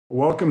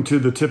Welcome to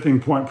the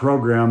Tipping Point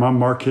program. I'm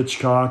Mark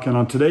Hitchcock, and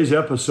on today's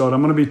episode,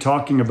 I'm going to be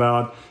talking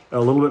about a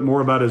little bit more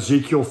about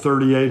Ezekiel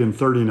 38 and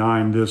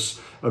 39, this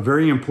a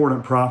very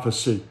important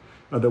prophecy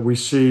that we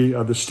see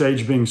the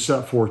stage being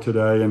set for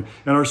today. And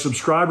in our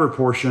subscriber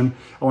portion,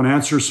 I want to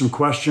answer some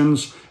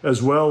questions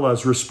as well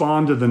as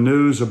respond to the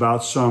news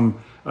about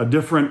some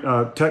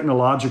different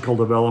technological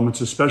developments,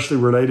 especially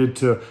related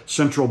to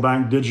central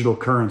bank digital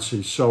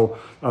currencies. So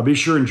be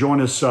sure and join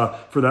us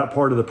for that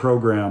part of the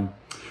program.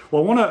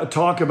 Well, I want to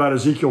talk about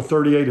Ezekiel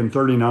 38 and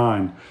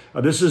 39.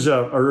 This is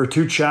are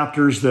two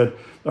chapters that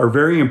are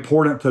very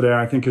important today,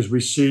 I think, as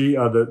we see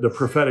the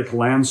prophetic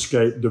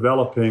landscape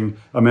developing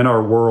in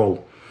our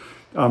world.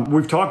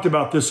 We've talked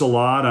about this a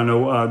lot. I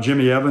know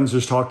Jimmy Evans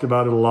has talked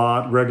about it a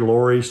lot. Greg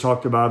Laurie's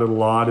talked about it a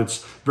lot.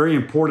 It's very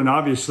important,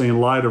 obviously,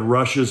 in light of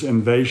Russia's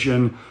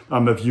invasion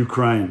of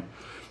Ukraine.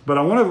 But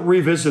I want to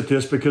revisit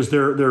this because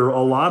there are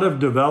a lot of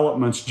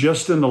developments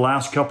just in the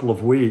last couple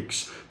of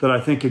weeks that I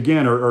think,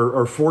 again,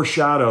 are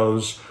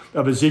foreshadows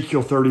of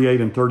Ezekiel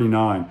 38 and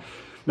 39.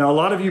 Now, a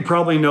lot of you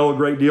probably know a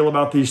great deal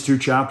about these two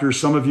chapters.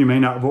 Some of you may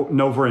not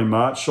know very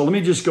much. So let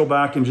me just go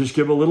back and just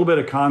give a little bit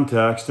of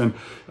context, and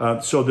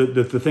so that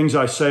the things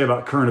I say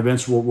about current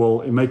events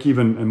will make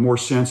even more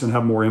sense and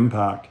have more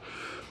impact.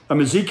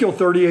 Ezekiel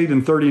 38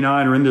 and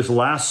 39 are in this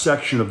last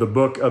section of the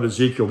book of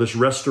Ezekiel, this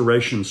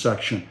restoration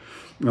section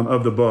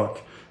of the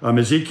book.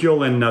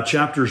 Ezekiel in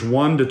chapters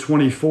 1 to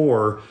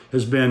 24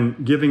 has been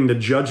giving the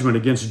judgment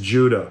against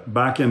Judah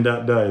back in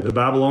that day. The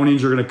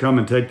Babylonians are going to come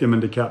and take them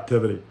into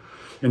captivity.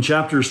 In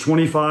chapters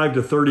 25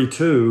 to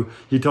 32,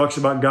 he talks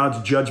about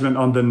God's judgment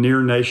on the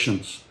near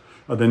nations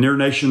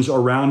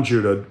around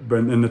Judah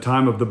in the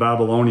time of the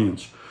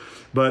Babylonians.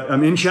 But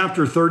in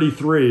chapter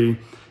 33,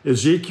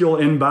 Ezekiel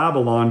in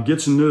Babylon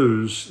gets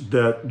news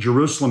that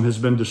Jerusalem has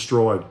been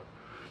destroyed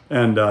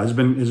and has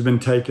been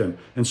taken.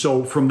 And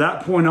so from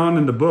that point on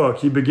in the book,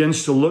 he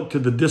begins to look to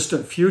the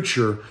distant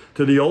future,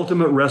 to the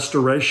ultimate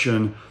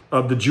restoration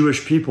of the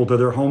Jewish people to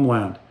their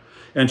homeland.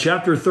 And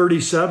chapter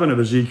 37 of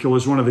Ezekiel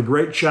is one of the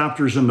great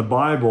chapters in the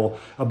Bible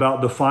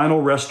about the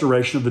final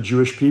restoration of the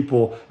Jewish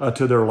people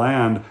to their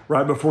land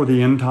right before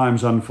the end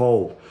times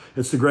unfold.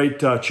 It's the great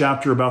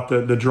chapter about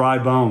the dry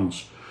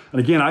bones.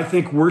 And again, I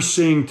think we're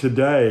seeing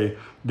today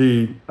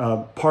the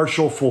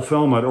partial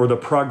fulfillment or the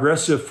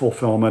progressive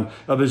fulfillment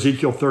of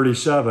Ezekiel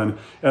 37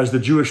 as the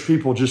Jewish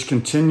people just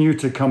continue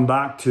to come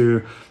back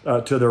to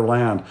their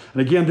land.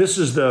 And again, this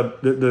is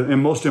the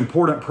most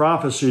important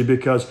prophecy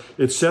because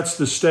it sets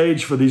the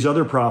stage for these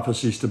other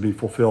prophecies to be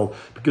fulfilled.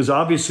 Because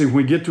obviously when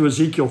we get to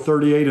Ezekiel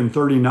 38 and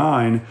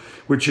 39,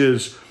 which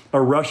is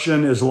a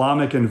Russian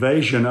Islamic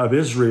invasion of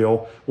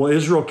Israel, well,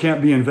 Israel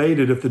can't be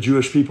invaded if the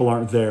Jewish people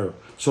aren't there.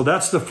 So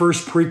that's the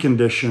first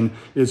precondition,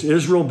 is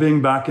Israel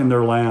being back in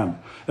their land.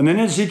 And then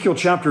Ezekiel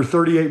chapter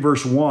 38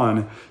 verse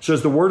 1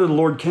 says, "The word of the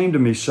Lord came to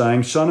me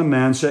saying, Son of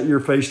man, set your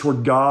face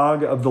toward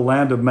Gog of the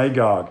land of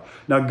Magog."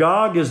 Now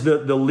Gog is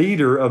the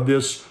leader of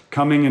this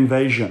coming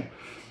invasion.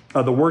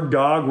 The word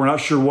Gog, we're not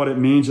sure what it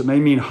means. It may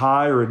mean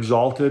high or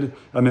exalted.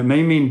 It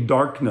may mean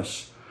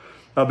darkness.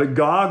 But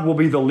Gog will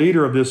be the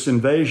leader of this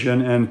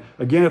invasion. And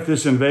again, if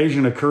this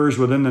invasion occurs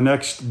within the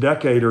next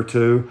decade or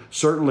two,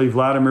 certainly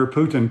Vladimir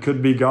Putin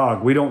could be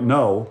Gog. We don't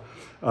know.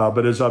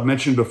 But as I've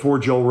mentioned before,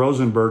 Joel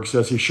Rosenberg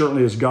says he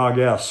certainly is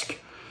Gog-esque.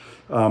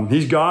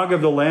 He's Gog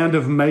of the land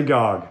of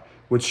Magog,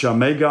 which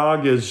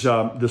Magog is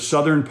the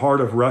southern part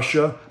of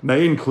Russia,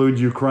 may include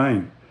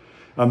Ukraine.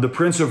 The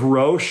prince of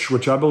Rosh,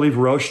 which I believe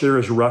Rosh there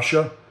is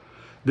Russia.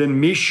 Then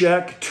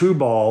Meshech,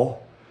 Tubal,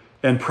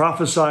 and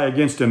prophesy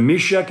against him.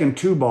 Meshech and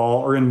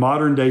Tubal are in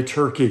modern-day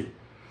Turkey,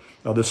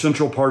 the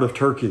central part of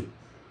Turkey.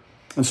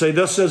 And say,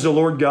 "Thus says the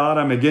Lord God,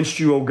 I'm against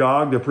you, O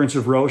Gog, the prince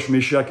of Rosh,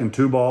 Meshech, and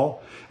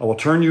Tubal. I will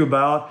turn you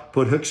about,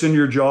 put hooks in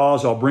your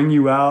jaws, I'll bring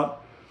you out.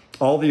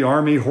 All the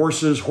army,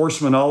 horses,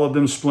 horsemen, all of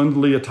them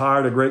splendidly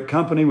attired, a great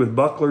company with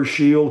buckler,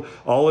 shield,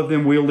 all of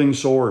them wielding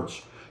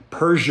swords.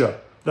 Persia,"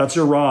 that's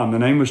Iran. The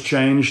name was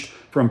changed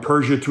from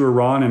Persia to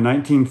Iran in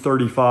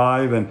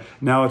 1935, and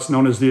now it's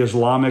known as the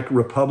Islamic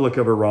Republic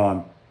of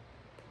Iran.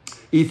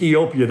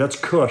 Ethiopia, that's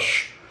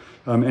Cush.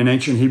 In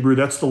ancient Hebrew,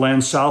 that's the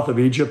land south of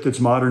Egypt, it's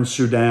modern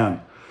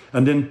Sudan.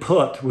 And then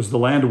Put was the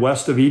land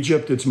west of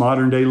Egypt, it's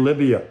modern-day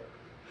Libya.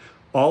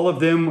 All of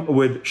them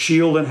with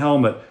shield and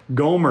helmet.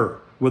 Gomer,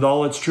 with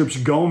all its troops.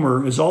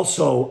 Gomer is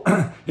also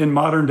in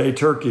modern-day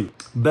Turkey.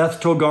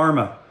 Beth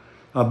Togarmah,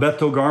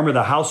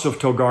 the house of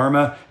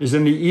Togarmah, is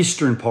in the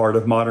eastern part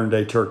of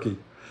modern-day Turkey.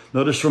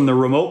 Notice from the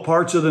remote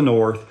parts of the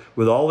north,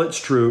 with all its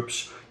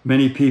troops,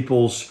 many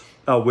peoples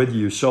with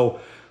you. So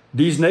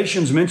these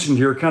nations mentioned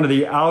here, kind of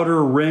the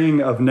outer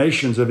ring of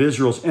nations of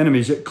Israel's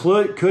enemies. It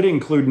could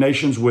include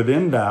nations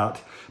within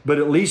that, but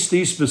at least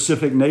these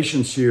specific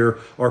nations here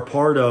are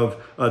part of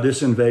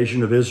this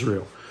invasion of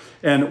Israel.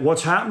 And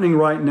what's happening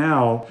right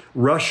now,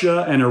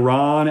 Russia and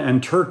Iran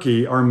and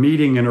Turkey are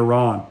meeting in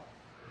Iran.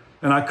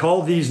 And I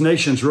call these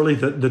nations really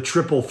the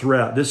triple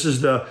threat. This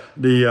is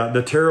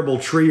the terrible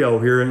trio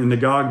here in the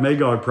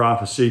Gog-Magog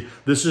prophecy.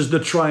 This is the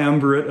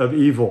triumvirate of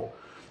evil.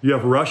 You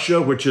have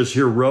Russia, which is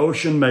here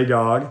Rosh and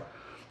Magog.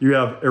 You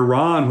have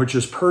Iran, which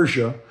is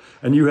Persia,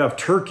 and you have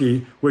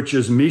Turkey, which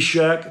is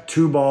Meshech,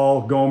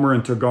 Tubal, Gomer,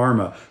 and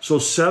Togarmah. So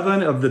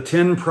 7 of the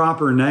 10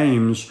 proper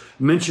names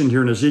mentioned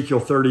here in Ezekiel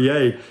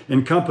 38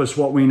 encompass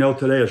what we know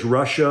today as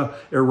Russia,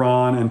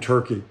 Iran, and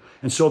Turkey.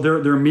 And so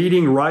they're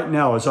meeting right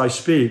now as I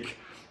speak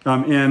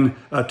in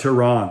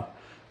Tehran.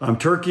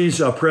 Turkey's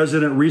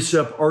President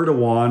Recep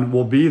Erdogan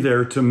will be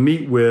there to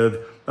meet with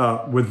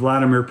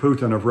Vladimir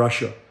Putin of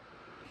Russia.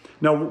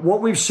 Now,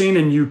 what we've seen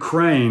in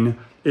Ukraine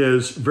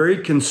is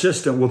very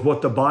consistent with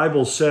what the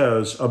Bible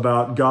says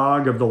about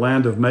Gog of the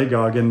land of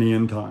Magog in the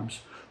end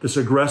times. This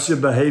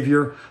aggressive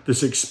behavior,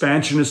 this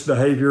expansionist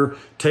behavior,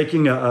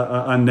 taking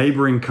a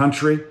neighboring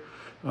country.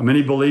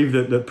 Many believe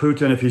that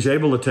Putin, if he's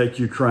able to take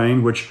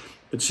Ukraine, which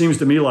it seems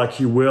to me like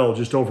he will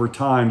just over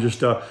time,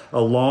 just a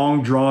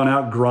long,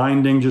 drawn-out,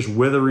 grinding, just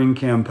withering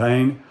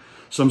campaign.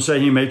 Some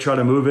say he may try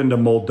to move into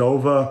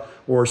Moldova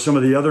or some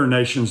of the other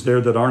nations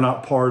there that are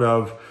not part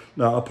of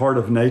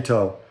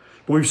NATO.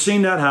 But we've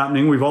seen that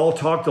happening. We've all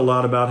talked a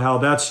lot about how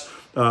that's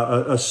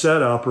a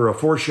setup or a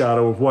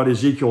foreshadow of what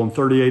Ezekiel in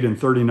 38 and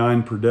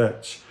 39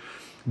 predicts.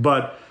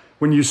 But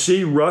when you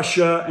see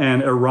Russia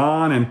and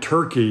Iran and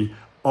Turkey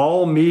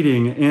all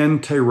meeting in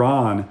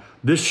Tehran,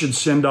 this should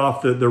send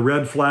off the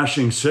red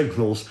flashing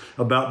signals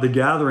about the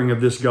gathering of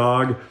this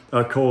Gog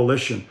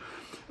coalition.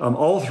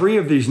 All 3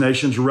 of these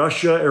nations,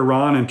 Russia,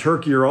 Iran, and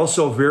Turkey, are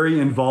also very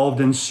involved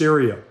in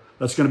Syria.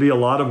 That's going to be a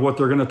lot of what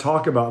they're going to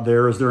talk about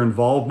there is their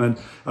involvement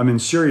in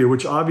Syria,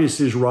 which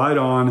obviously is right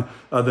on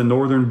the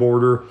northern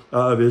border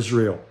of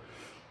Israel.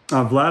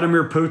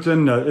 Vladimir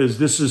Putin,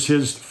 this is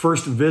his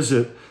first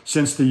visit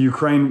since the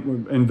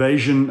Ukraine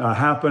invasion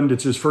happened.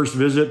 It's his first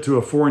visit to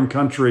a foreign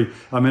country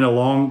in a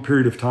long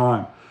period of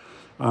time.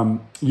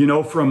 You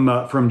know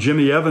from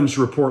Jimmy Evans'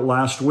 report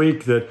last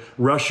week that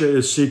Russia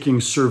is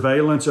seeking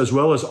surveillance as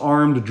well as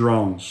armed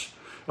drones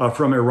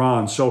from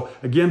Iran. So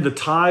again, the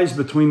ties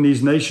between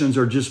these nations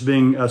are just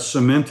being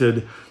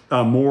cemented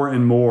more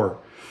and more.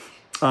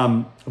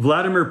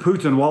 Vladimir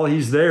Putin, while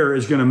he's there,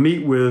 is going to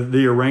meet with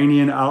the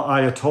Iranian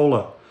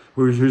Ayatollah,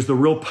 who's the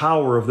real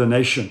power of the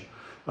nation.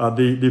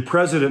 The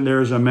president there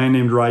is a man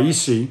named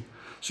Raisi.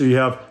 So you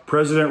have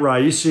President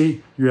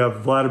Raisi, you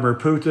have Vladimir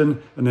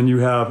Putin, and then you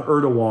have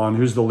Erdogan,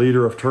 who's the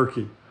leader of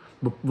Turkey.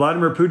 But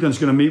Vladimir Putin's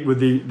going to meet with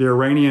the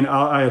Iranian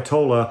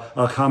Ayatollah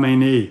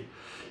Khamenei.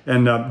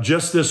 And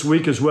just this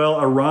week as well,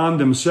 Iran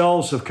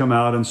themselves have come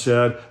out and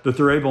said that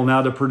they're able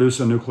now to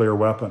produce a nuclear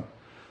weapon.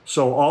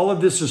 So all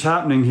of this is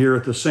happening here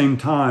at the same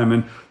time.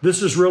 And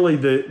this is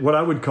really what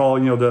I would call,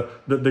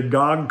 the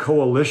Gog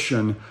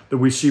coalition that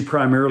we see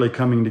primarily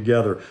coming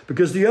together.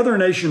 Because the other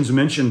nations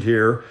mentioned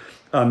here,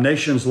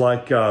 nations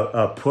like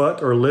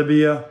Put or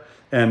Libya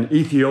and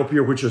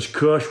Ethiopia, which is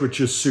Cush,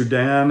 which is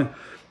Sudan,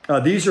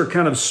 these are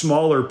kind of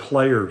smaller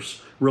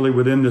players really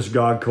within this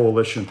Gog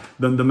coalition.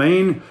 The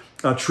main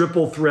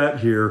triple threat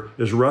here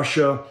is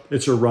Russia,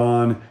 it's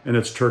Iran, and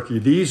it's Turkey.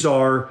 These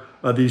are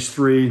these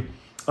 3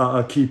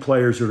 key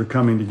players that are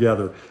coming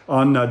together.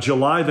 On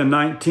July the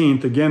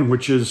 19th, again,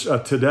 which is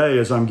today,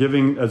 as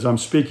I'm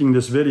speaking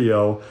this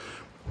video,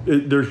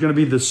 there's going to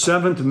be the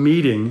 7th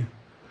meeting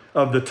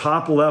of the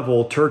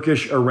top-level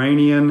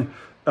Turkish-Iranian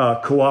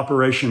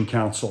Cooperation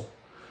Council.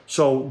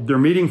 So they're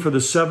meeting for the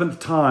 7th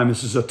time.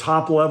 This is a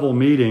top-level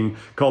meeting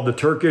called the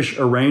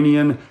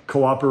Turkish-Iranian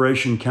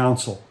Cooperation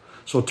Council.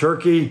 So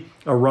Turkey,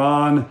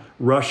 Iran,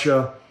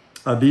 Russia,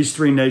 these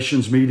 3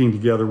 nations meeting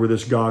together with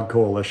this Gog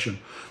coalition.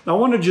 Now, I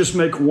want to just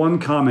make one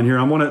comment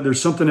here.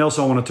 There's something else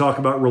I want to talk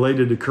about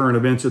related to current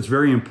events that's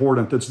very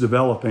important that's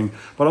developing.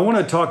 But I want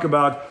to talk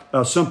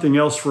about something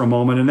else for a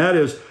moment, and that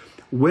is,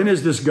 when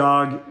is this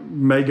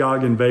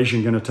Gog-Magog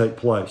invasion going to take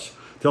place?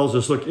 It tells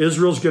us, look,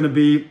 Israel's going to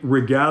be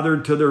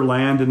regathered to their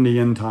land in the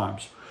end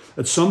times.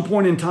 At some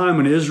point in time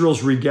when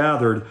Israel's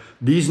regathered,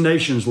 these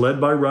nations led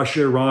by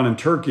Russia, Iran, and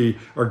Turkey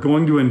are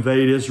going to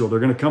invade Israel. They're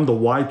going to come to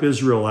wipe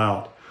Israel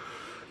out.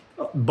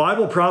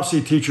 Bible prophecy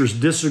teachers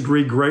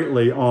disagree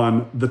greatly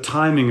on the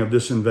timing of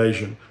this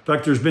invasion. In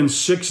fact, there's been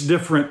 6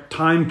 different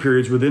time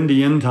periods within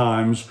the end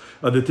times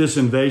that this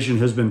invasion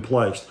has been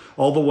placed,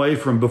 all the way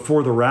from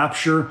before the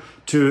rapture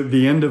to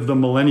the end of the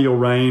millennial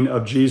reign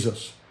of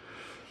Jesus.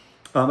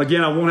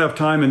 Again, I won't have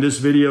time in this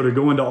video to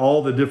go into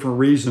all the different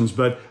reasons,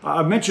 but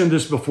I've mentioned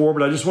this before,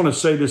 but I just want to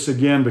say this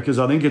again because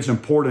I think it's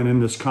important in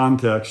this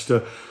context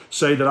to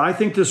say that I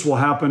think this will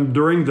happen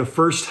during the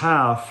first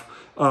half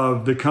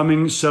of the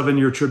coming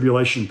 7-year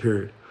tribulation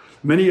period.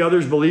 Many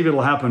others believe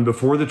it'll happen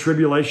before the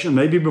tribulation,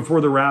 maybe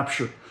before the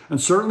rapture, and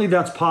certainly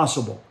that's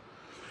possible.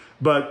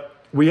 But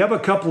we have a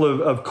couple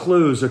of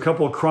clues, a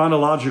couple of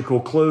chronological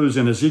clues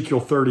in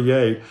Ezekiel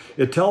 38.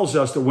 It tells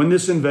us that when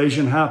this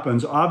invasion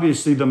happens,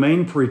 obviously the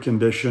main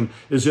precondition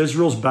is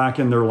Israel's back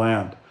in their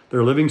land.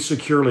 They're living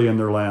securely in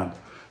their land.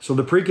 So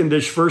the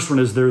precondition, first one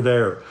is they're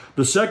there.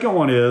 The second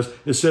one is,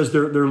 it says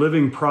they're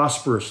living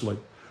prosperously.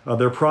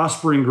 They're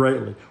prospering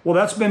greatly. Well,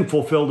 that's been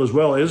fulfilled as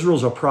well.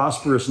 Israel's a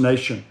prosperous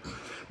nation.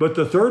 But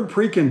the third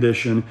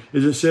precondition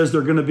is it says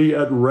they're going to be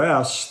at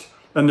rest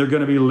and they're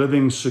going to be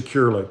living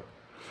securely.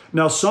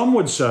 Now, some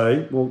would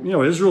say,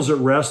 well, Israel's at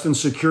rest and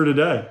secure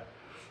today.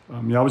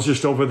 I was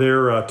just over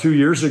there 2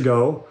 years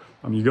ago.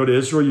 You go to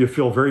Israel, you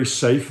feel very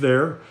safe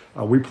there.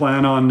 We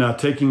plan on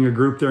taking a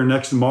group there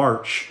next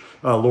March,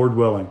 Lord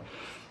willing.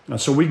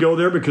 So we go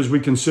there because we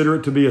consider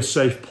it to be a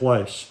safe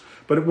place.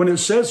 But when it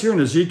says here in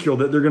Ezekiel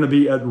that they're going to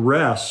be at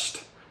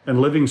rest and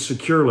living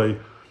securely,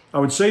 I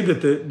would say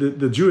that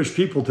the Jewish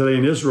people today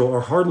in Israel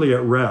are hardly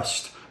at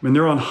rest. I mean,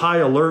 they're on high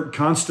alert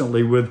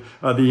constantly with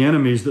the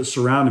enemies that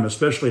surround them,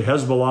 especially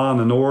Hezbollah in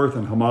the north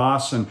and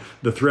Hamas and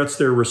the threats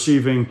they're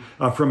receiving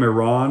from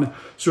Iran.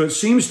 So it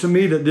seems to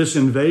me that this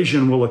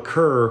invasion will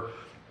occur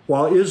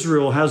while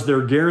Israel has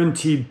their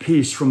guaranteed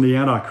peace from the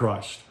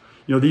Antichrist.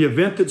 The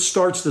event that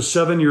starts the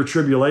 7-year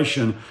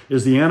tribulation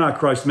is the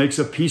Antichrist makes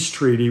a peace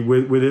treaty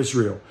with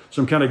Israel,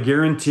 some kind of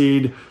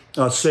guaranteed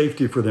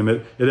safety for them.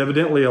 It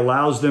evidently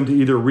allows them to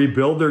either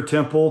rebuild their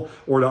temple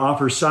or to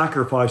offer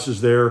sacrifices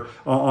there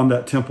on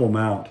that Temple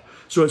Mount.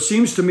 So it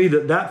seems to me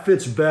that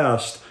fits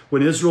best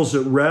when Israel's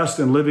at rest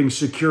and living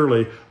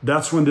securely.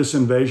 That's when this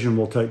invasion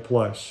will take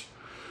place.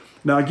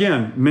 Now,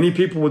 again, many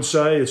people would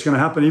say it's going to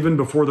happen even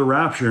before the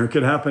rapture. It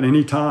could happen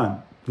any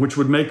time, which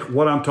would make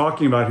what I'm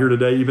talking about here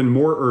today even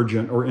more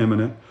urgent or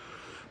imminent.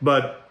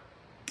 But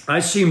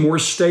I see more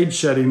stage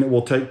setting that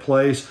will take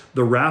place.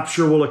 The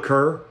rapture will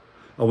occur.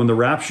 When the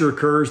rapture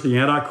occurs, the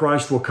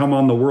Antichrist will come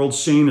on the world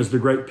scene as the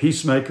great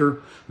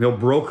peacemaker. He'll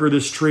broker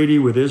this treaty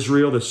with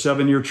Israel, the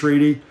 7-year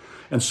treaty.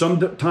 And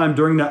sometime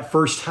during that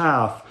first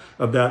half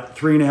of that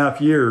 3.5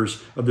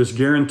 years of this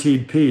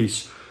guaranteed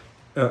peace,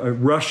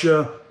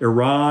 Russia,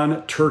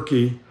 Iran,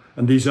 Turkey,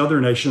 and these other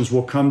nations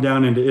will come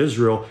down into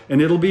Israel.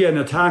 And it'll be an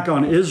attack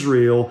on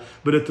Israel,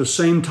 but at the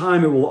same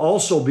time, it will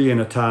also be an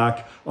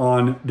attack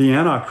on the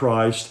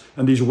Antichrist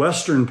and these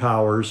Western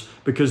powers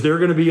because they're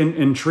going to be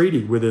in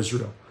treaty with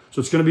Israel. So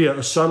it's going to be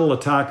a subtle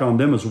attack on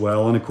them as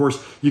well. And of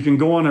course, you can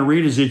go on and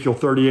read Ezekiel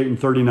 38 and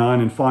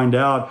 39 and find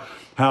out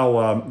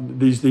how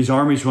these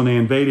armies, when they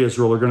invade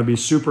Israel, are going to be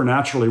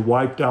supernaturally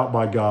wiped out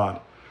by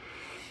God.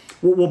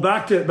 Well,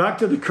 back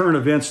to the current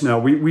events now.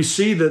 We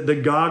see that the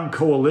Gog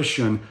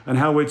coalition and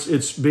how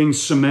it's being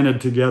cemented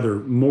together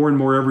more and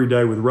more every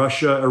day with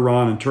Russia,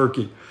 Iran, and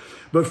Turkey.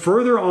 But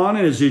further on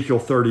in Ezekiel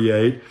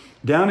 38,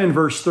 down in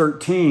verse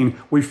 13,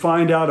 we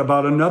find out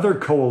about another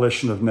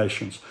coalition of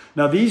nations.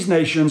 Now, these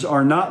nations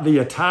are not the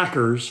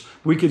attackers.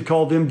 We could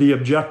call them the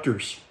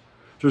objectors.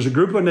 There's a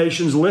group of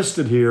nations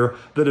listed here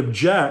that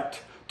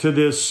object to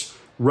this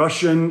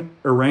Russian,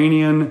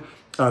 Iranian,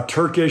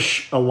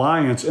 Turkish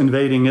alliance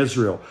invading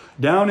Israel.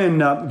 Down in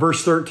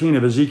verse 13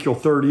 of Ezekiel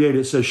 38,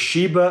 it says,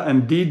 Sheba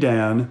and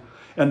Dedan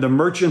and the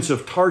merchants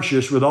of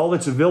Tarshish with all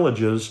its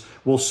villages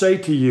will say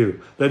to you,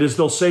 that is,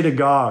 they'll say to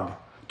Gog,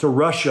 to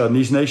Russia and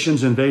these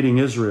nations invading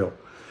Israel,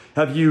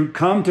 have you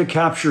come to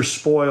capture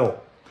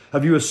spoil?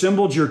 Have you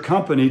assembled your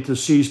company to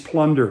seize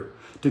plunder,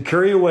 to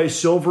carry away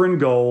silver and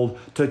gold,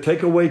 to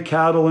take away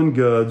cattle and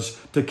goods,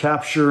 to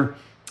capture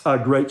a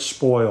great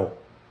spoil?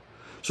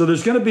 So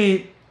there's going to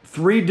be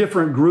 3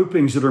 different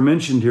groupings that are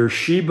mentioned here,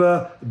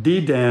 Sheba,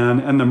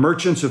 Dedan, and the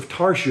merchants of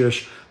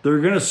Tarshish. They're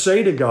going to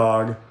say to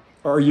Gog,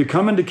 are you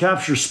coming to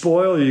capture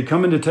spoil? Are you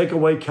coming to take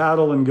away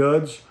cattle and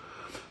goods?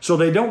 So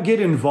they don't get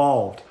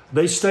involved.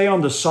 They stay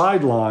on the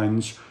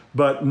sidelines,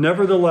 but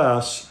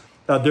nevertheless,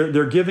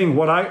 they're giving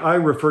what I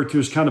refer to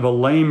as kind of a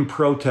lame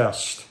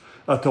protest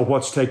to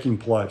what's taking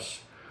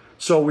place.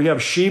 So we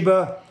have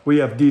Sheba, we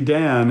have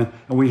Dedan,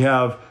 and we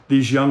have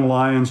these young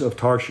lions of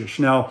Tarshish.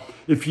 Now,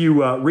 if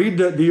you read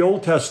the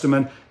Old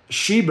Testament,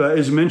 Sheba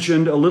is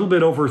mentioned a little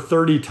bit over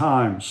 30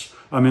 times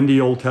in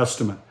the Old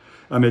Testament.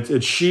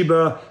 It's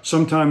Sheba.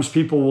 Sometimes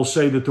people will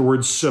say that the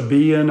word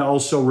Sabaean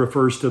also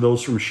refers to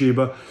those from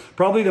Sheba.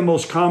 Probably the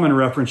most common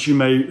reference you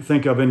may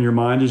think of in your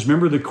mind is,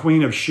 remember the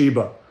Queen of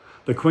Sheba.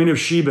 The Queen of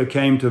Sheba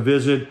came to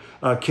visit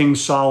King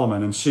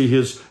Solomon and see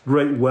his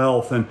great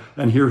wealth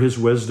and hear his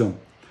wisdom.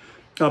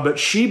 But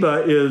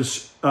Sheba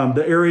is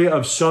the area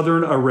of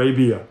southern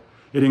Arabia.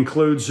 It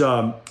includes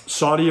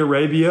Saudi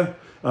Arabia.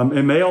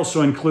 It may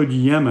also include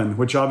Yemen,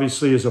 which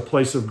obviously is a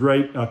place of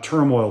great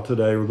turmoil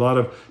today, with a lot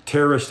of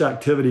terrorist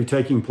activity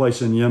taking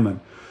place in Yemen.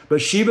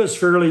 But Sheba is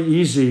fairly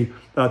easy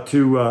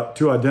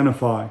to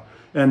identify.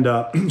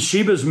 And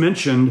Sheba is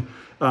mentioned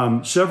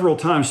several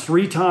times,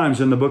 3 times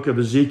in the book of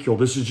Ezekiel.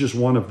 This is just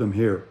one of them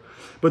here.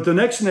 But the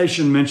next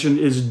nation mentioned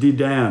is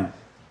Dedan.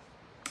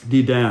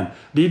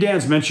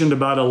 Dedan's mentioned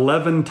about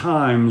 11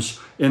 times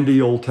in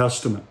the Old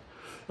Testament,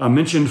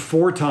 mentioned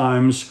 4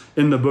 times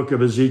in the book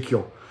of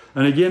Ezekiel.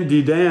 And again,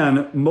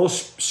 Dedan,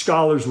 most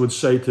scholars would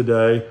say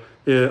today,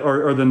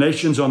 are the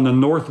nations on the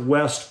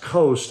northwest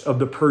coast of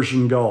the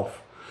Persian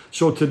Gulf.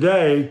 So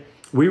today,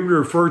 we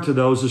refer to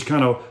those as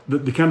kind of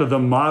the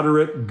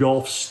moderate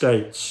Gulf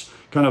states,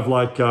 kind of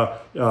like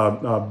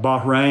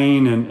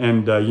Bahrain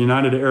and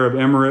United Arab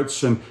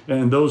Emirates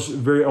and those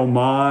very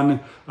Oman,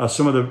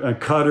 some of the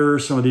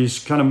Qatar, some of these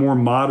kind of more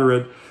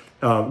moderate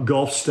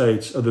Gulf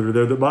states that are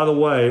there, that, by the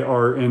way,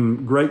 are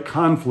in great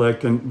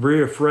conflict and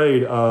very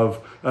afraid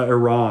of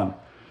Iran.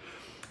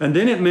 And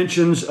then it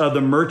mentions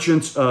the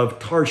merchants of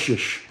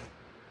Tarshish.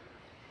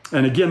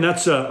 And again,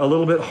 that's a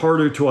little bit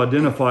harder to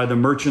identify, the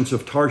merchants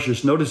of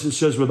Tarshish. Notice it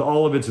says with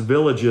all of its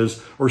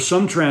villages, or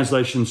some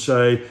translations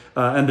say,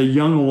 and the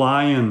young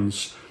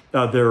lions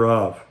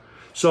thereof.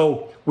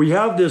 So we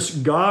have this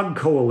Gog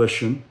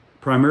coalition,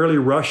 primarily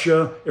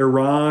Russia,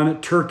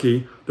 Iran,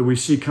 Turkey, that we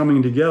see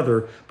coming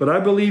together. But I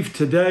believe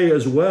today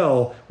as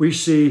well, we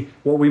see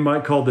what we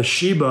might call the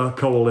Sheba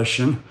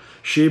coalition,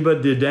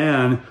 Sheba,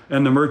 Dedan,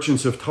 and the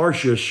merchants of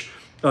Tarshish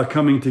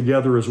coming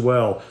together as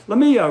well. Let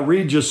me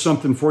read just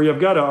something for you. I've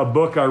got a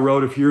book I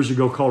wrote a few years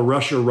ago called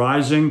Russia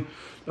Rising.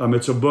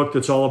 It's a book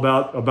that's all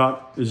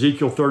about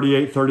Ezekiel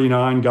 38,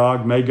 39,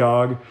 Gog,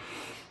 Magog.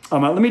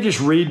 Let me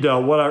just read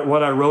what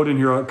I wrote in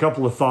here, a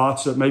couple of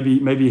thoughts that may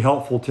be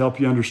helpful to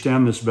help you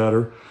understand this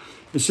better.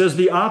 It says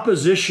the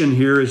opposition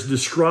here is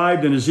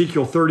described in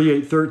Ezekiel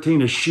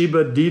 38:13 as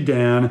Sheba,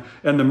 Dedan,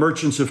 and the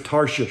merchants of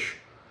Tarshish.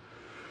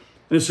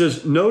 And it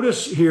says,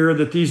 notice here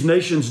that these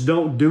nations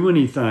don't do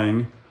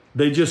anything.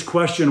 They just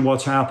question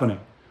what's happening.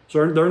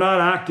 So they're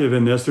not active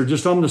in this. They're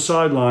just on the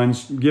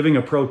sidelines giving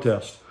a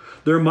protest.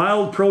 Their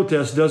mild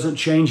protest doesn't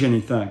change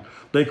anything.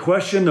 They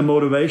question the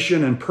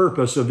motivation and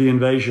purpose of the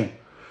invasion.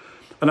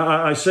 And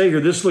I say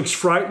here, this looks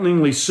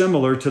frighteningly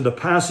similar to the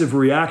passive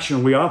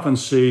reaction we often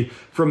see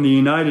from the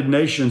United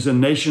Nations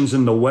and nations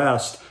in the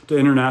West to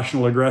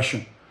international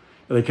aggression.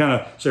 They kind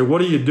of say,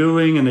 what are you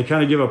doing? And they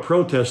kind of give a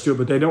protest to it,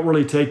 but they don't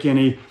really take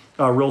any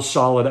real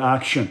solid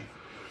action.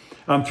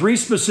 Three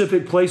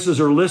specific places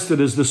are listed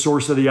as the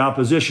source of the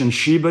opposition: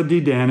 Sheba,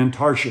 Dedan, and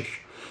Tarshish.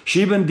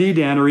 Sheba and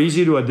Dedan are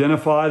easy to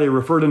identify. They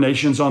refer to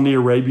nations on the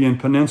Arabian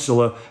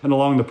Peninsula and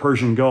along the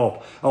Persian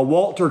Gulf.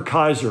 Walter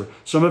Kaiser,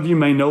 some of you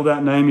may know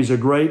that name. He's a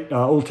great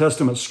Old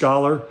Testament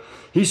scholar.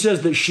 He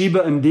says that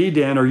Sheba and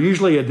Dedan are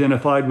usually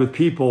identified with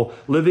people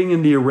living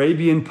in the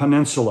Arabian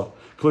Peninsula,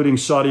 including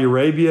Saudi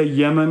Arabia,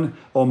 Yemen,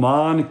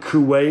 Oman,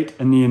 Kuwait,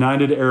 and the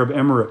United Arab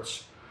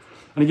Emirates.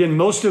 And again,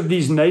 most of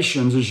these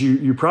nations, as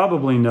you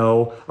probably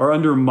know, are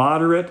under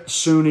moderate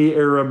Sunni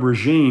Arab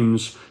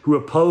regimes who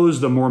oppose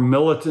the more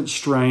militant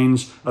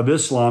strains of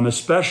Islam,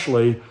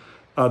 especially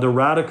the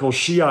radical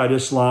Shiite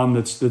Islam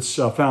that's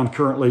found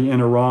currently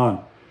in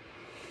Iran.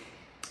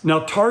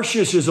 Now,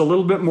 Tarshish is a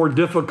little bit more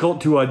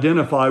difficult to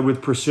identify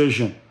with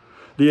precision.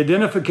 The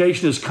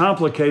identification is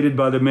complicated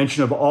by the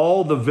mention of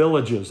all the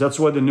villages. That's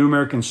what the New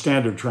American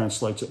Standard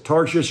translates it.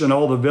 Tarshish and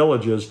all the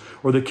villages,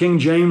 or the King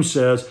James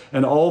says,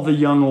 and all the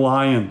young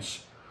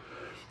lions.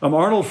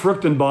 Arnold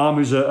Fruchtenbaum,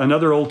 who's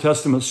another Old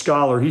Testament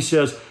scholar, he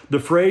says the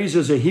phrase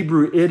is a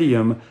Hebrew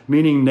idiom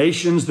meaning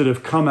nations that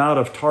have come out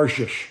of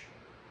Tarshish.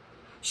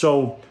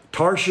 So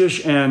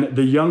Tarshish and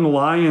the young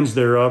lions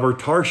thereof, or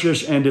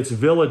Tarshish and its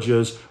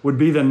villages, would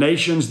be the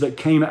nations that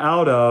came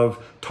out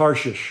of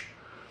Tarshish.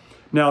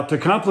 Now, to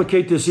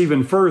complicate this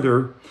even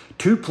further,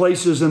 two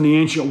places in the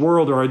ancient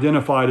world are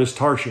identified as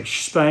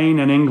Tarshish: Spain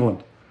and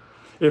England.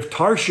 If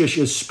Tarshish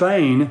is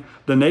Spain,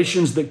 the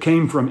nations that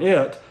came from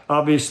it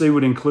obviously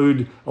would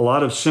include a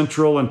lot of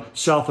Central and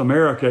South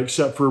America,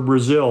 except for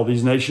Brazil,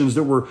 these nations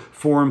that were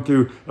formed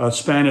through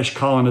Spanish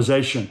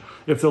colonization.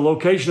 If the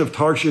location of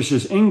Tarshish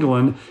is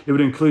England, it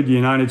would include the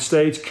United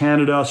States,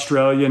 Canada,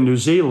 Australia, New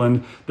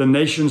Zealand, the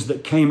nations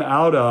that came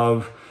out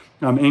of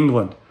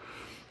England.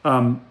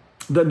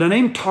 The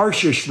name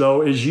Tarshish,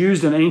 though, is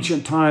used in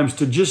ancient times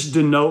to just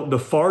denote the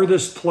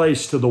farthest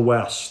place to the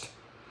west.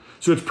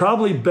 So it's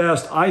probably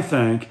best, I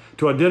think,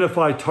 to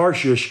identify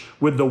Tarshish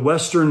with the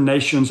western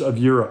nations of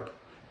Europe,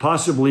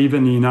 possibly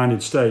even the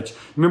United States.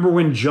 Remember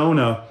when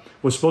Jonah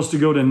was supposed to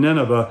go to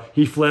Nineveh,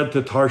 he fled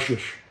to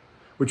Tarshish,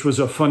 which was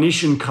a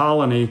Phoenician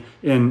colony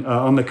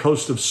on the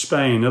coast of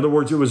Spain. In other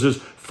words, it was as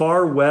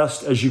far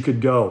west as you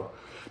could go.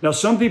 Now,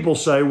 some people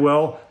say,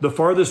 well, the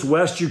farthest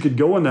west you could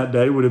go in that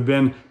day would have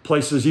been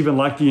places even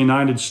like the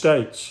United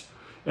States.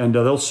 And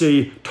they'll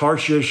see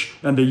Tarshish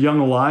and the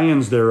young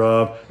lions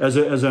thereof as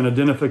an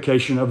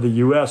identification of the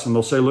U.S. And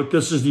they'll say, look,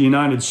 this is the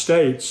United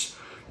States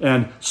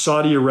and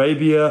Saudi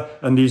Arabia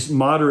and these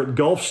moderate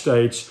Gulf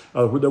states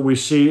that we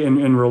see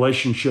in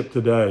relationship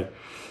today.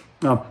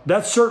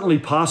 That's certainly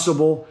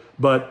possible.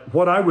 But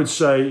what I would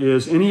say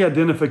is any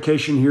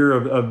identification here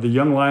of the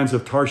young lions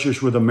of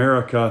Tarshish with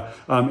America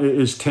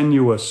is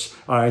tenuous,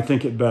 I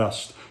think, at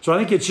best. So I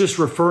think it's just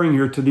referring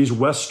here to these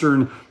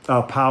Western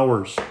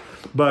powers.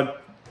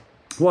 But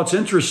what's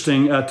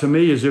interesting to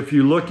me is if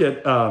you look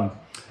at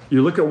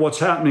what's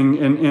happening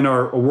in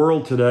our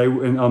world today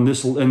in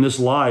this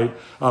light,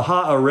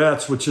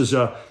 Haaretz, which is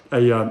a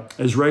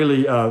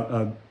Israeli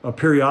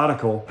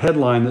periodical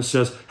headline that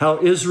says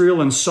how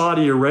Israel and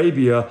Saudi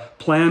Arabia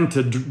plan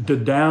to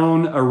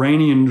down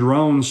Iranian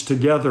drones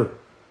together.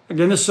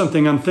 Again, this is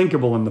something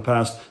unthinkable in the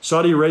past.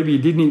 Saudi Arabia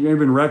didn't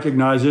even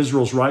recognize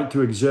Israel's right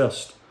to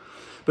exist.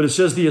 But it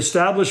says the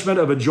establishment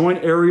of a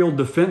joint aerial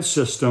defense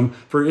system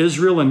for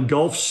Israel and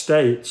Gulf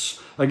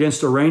states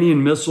against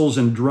Iranian missiles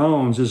and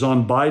drones is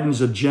on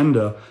Biden's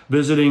agenda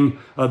visiting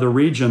the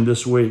region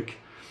this week.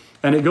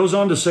 And it goes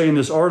on to say in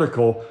this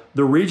article,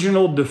 the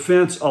Regional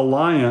Defense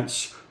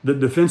Alliance that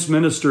Defense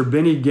Minister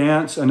Benny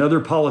Gantz and other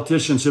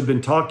politicians have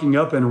been talking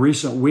up in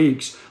recent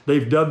weeks.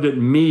 They've dubbed it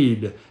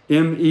MEAD,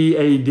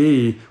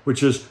 M-E-A-D,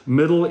 which is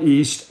Middle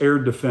East Air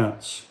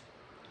Defense.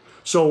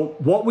 So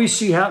what we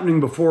see happening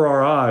before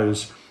our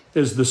eyes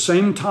is the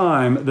same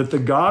time that the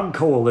God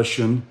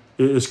coalition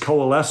is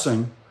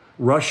coalescing,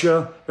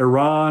 Russia,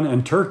 Iran,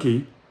 and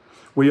Turkey,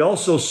 we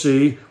also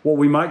see what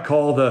we might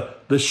call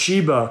the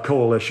Sheba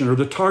coalition or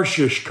the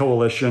Tarshish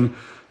coalition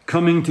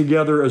coming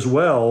together as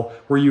well,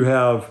 where you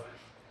have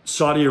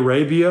Saudi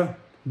Arabia,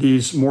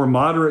 these more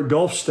moderate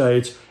Gulf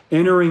states,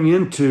 entering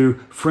into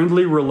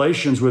friendly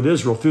relations with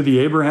Israel through the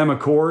Abraham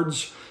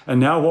Accords, and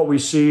now what we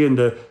see in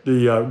the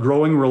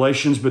growing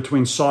relations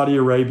between Saudi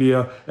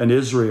Arabia and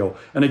Israel.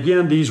 And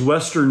again, these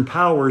Western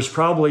powers,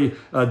 probably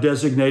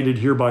designated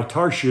here by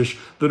Tarshish,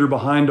 that are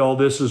behind all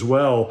this as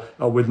well,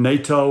 with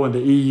NATO and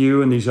the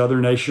EU and these other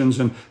nations,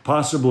 and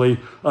possibly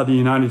the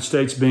United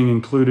States being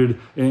included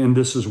in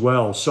this as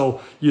well.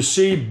 So you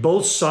see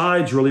both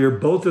sides really, or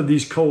both of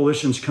these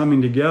coalitions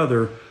coming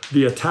together,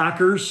 the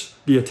attackers,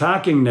 the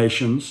attacking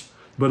nations,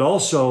 but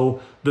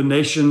also the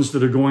nations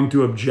that are going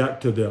to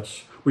object to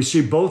this. We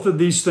see both of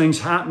these things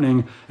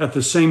happening at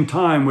the same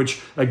time, which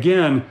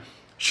again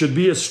should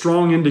be a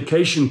strong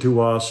indication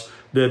to us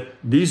that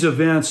these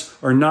events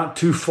are not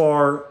too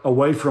far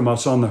away from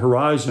us on the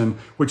horizon,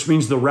 which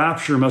means the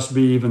rapture must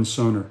be even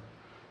sooner.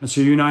 And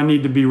so you and I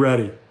need to be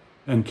ready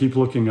and keep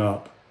looking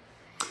up.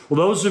 Well,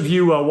 those of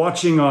you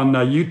watching on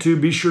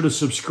YouTube, be sure to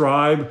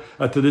subscribe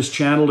to this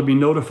channel to be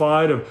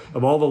notified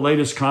of all the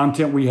latest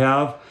content we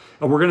have.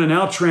 We're going to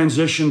now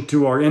transition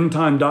to our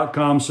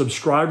endtime.com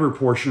subscriber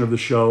portion of the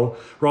show,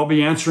 where I'll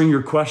be answering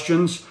your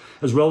questions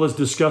as well as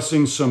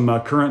discussing some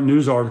current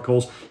news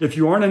articles. If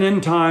you aren't an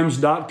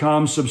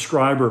endtimes.com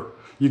subscriber,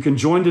 you can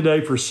join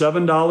today for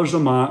 $7 a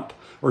month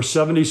or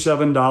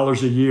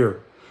 $77 a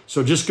year.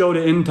 So just go to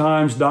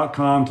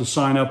endtimes.com to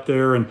sign up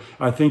there, and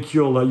I think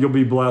you'll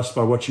be blessed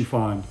by what you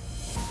find.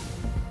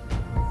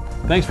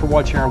 Thanks for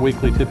watching our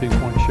weekly Tipping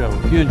Point show.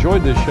 If you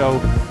enjoyed this show,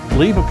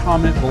 leave a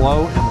comment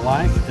below and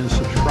like and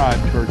subscribe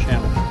to our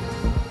channel.